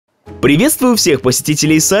Приветствую всех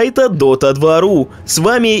посетителей сайта Dota2.ru. С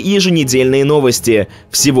вами еженедельные новости.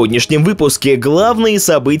 В сегодняшнем выпуске главные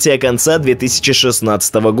события конца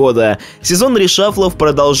 2016 года. Сезон решафлов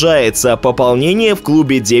продолжается, пополнение в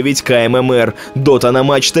клубе 9 КММР, Dota на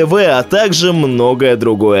Матч ТВ, а также многое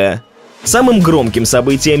другое. Самым громким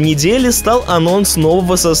событием недели стал анонс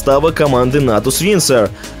нового состава команды Natus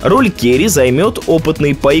Windsor. Роль керри займет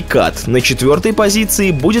опытный Пайкат, на 4-й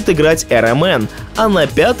позиции будет играть РМН, а на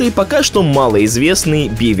 5-й пока что малоизвестный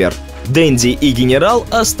Бивер. Дэнди и Генерал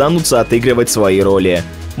останутся отыгрывать свои роли.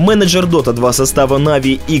 Менеджер Dota 2 состава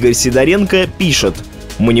Нави Игорь Сидоренко пишет: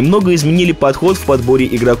 «Мы немного изменили подход в подборе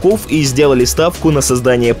игроков и сделали ставку на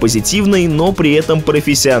создание позитивной, но при этом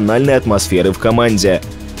профессиональной атмосферы в команде.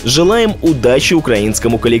 Желаем удачи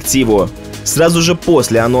украинскому коллективу». Сразу же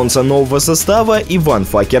после анонса нового состава Иван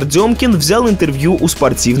Факер-Демкин взял интервью у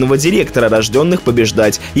спортивного директора «Рожденных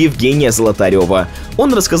побеждать» Евгения Золотарева.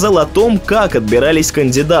 Он рассказал о том, как отбирались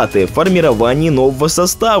кандидаты, формировании нового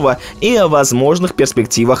состава и о возможных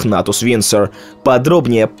перспективах Natus Windsor.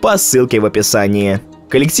 Подробнее по ссылке в описании.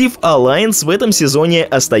 Коллектив Alliance в этом сезоне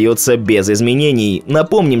остается без изменений.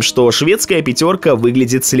 Напомним, что шведская пятерка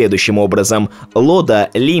выглядит следующим образом: Лода,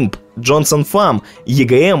 Лимп, Джонсон Фам,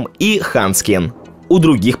 ЕГМ и Ханскин. У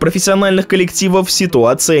других профессиональных коллективов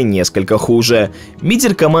ситуация несколько хуже.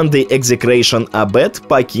 Мидер команды Execration Abed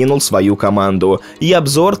покинул свою команду, и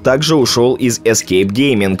Обзор также ушел из Escape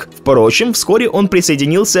Gaming. Впрочем, вскоре он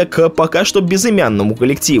присоединился к пока что безымянному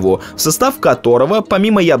коллективу, в состав которого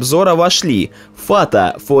помимо Ябзора вошли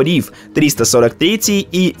Фата, Форив, 343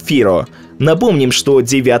 и Фиро. Напомним, что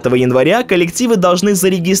 9 января коллективы должны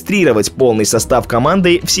зарегистрировать полный состав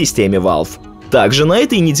команды в системе Valve. Также на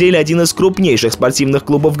этой неделе один из крупнейших спортивных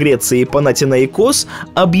клубов Греции, Панатинаикос,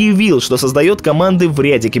 объявил, что создает команды в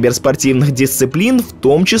ряде киберспортивных дисциплин, в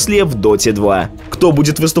том числе в Доте 2. Кто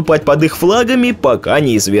будет выступать под их флагами, пока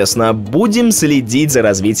неизвестно. Будем следить за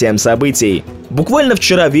развитием событий. Буквально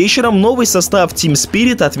вчера вечером новый состав Team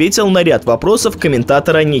Spirit ответил на ряд вопросов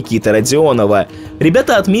комментатора Никиты Родионова.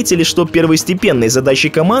 Ребята отметили, что первостепенной задачей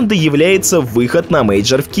команды является выход на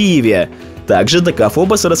мейджор в Киеве. Также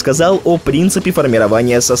Дакафобос рассказал о принципе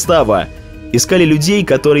формирования состава. Искали людей,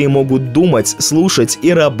 которые могут думать, слушать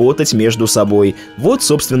и работать между собой. Вот,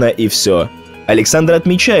 собственно, и все. Александр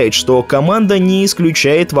отмечает, что команда не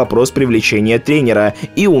исключает вопрос привлечения тренера,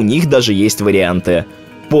 и у них даже есть варианты.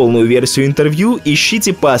 Полную версию интервью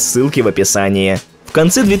ищите по ссылке в описании. В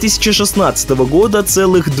конце 2016 года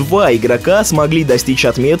целых 2 игрока смогли достичь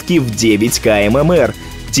отметки в 9 КММР.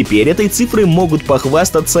 Теперь этой цифрой могут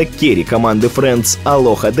похвастаться керри команды Friends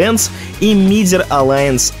Aloha Dance и мидер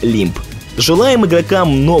Alliance Limp. Желаем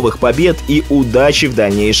игрокам новых побед и удачи в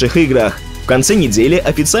дальнейших играх. В конце недели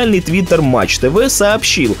официальный твиттер Матч ТВ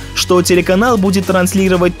сообщил, что телеканал будет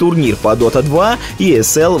транслировать турнир по Dota 2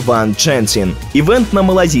 ESL One Champion. Ивент на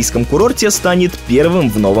малазийском курорте станет первым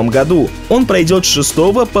в новом году. Он пройдет с 6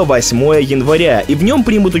 по 8 января, и в нем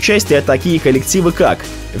примут участие такие коллективы как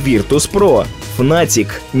Virtus.pro, Fnatic,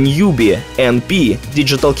 Newbie, NP,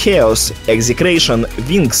 Digital Chaos, Execration,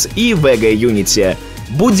 Wings и VG Unity.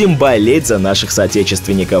 Будем болеть за наших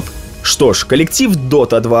соотечественников. Что ж, коллектив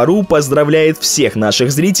Dota2.ru поздравляет всех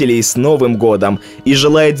наших зрителей с Новым годом и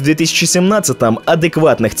желает в 2017-м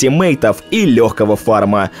адекватных тиммейтов и легкого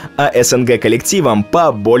фарма, а СНГ коллективам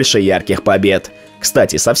побольше ярких побед.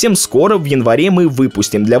 Кстати, совсем скоро, в январе, мы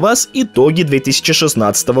выпустим для вас итоги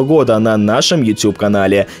 2016 года на нашем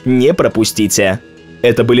YouTube-канале. Не пропустите!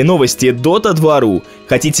 Это были новости Dota2.ru.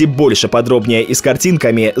 Хотите больше подробнее и с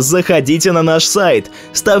картинками? Заходите на наш сайт,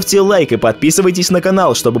 ставьте лайк и подписывайтесь на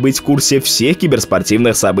канал, чтобы быть в курсе всех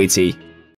киберспортивных событий.